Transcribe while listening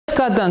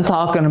got done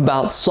talking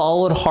about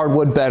solid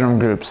hardwood bedroom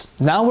groups.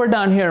 Now we're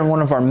down here in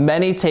one of our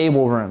many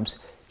table rooms.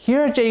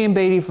 Here at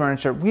Beatty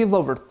Furniture, we have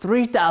over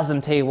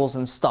 3,000 tables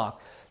in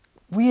stock.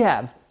 We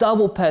have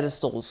double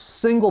pedestals,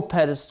 single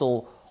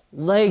pedestal,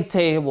 leg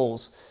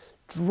tables,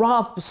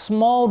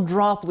 small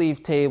drop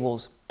leaf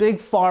tables,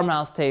 big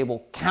farmhouse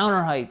table,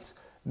 counter heights,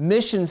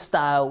 mission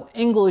style,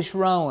 English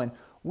Rowan.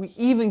 We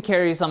even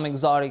carry some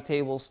exotic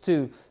tables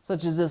too,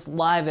 such as this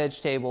live edge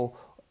table,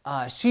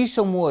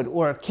 shisham wood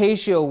or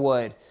acacia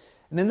wood.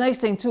 And the nice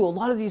thing too, a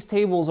lot of these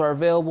tables are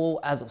available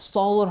as a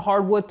solid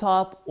hardwood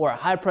top or a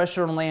high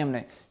pressure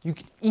laminate. You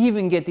can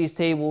even get these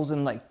tables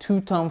in like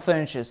two-tone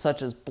finishes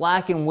such as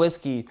black and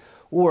whiskey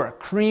or a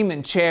cream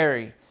and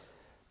cherry.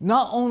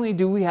 Not only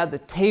do we have the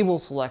table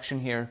selection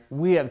here,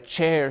 we have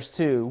chairs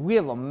too. We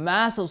have a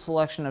massive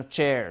selection of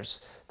chairs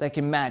that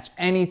can match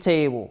any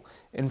table.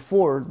 And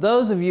for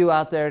those of you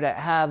out there that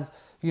have,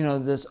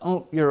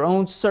 your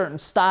own certain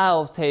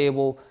style of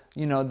table,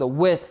 the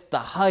width, the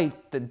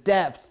height, the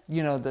depth,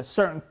 the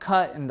certain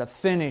cut and the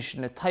finish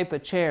and the type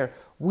of chair,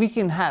 we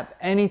can have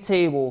any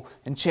table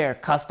and chair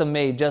custom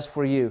made just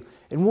for you.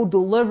 And we'll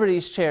deliver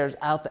these chairs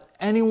out to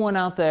anyone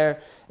out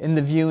there in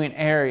the viewing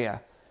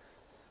area.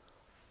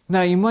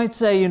 Now you might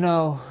say,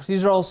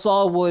 these are all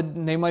solid wood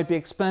and they might be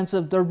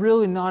expensive. They're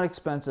really not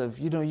expensive.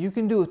 You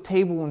can do a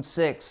table in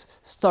 6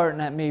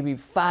 starting at maybe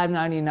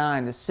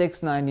 $5.99 to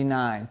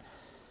 $6.99.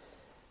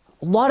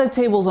 A lot of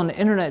tables on the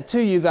internet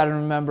too, you got to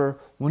remember,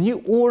 when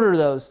you order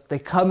those, they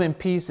come in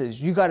pieces.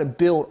 You got to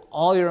build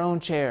all your own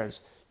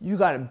chairs. You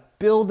got to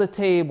build the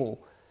table.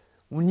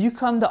 When you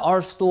come to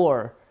our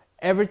store,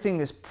 everything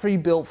is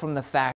pre-built from the factory.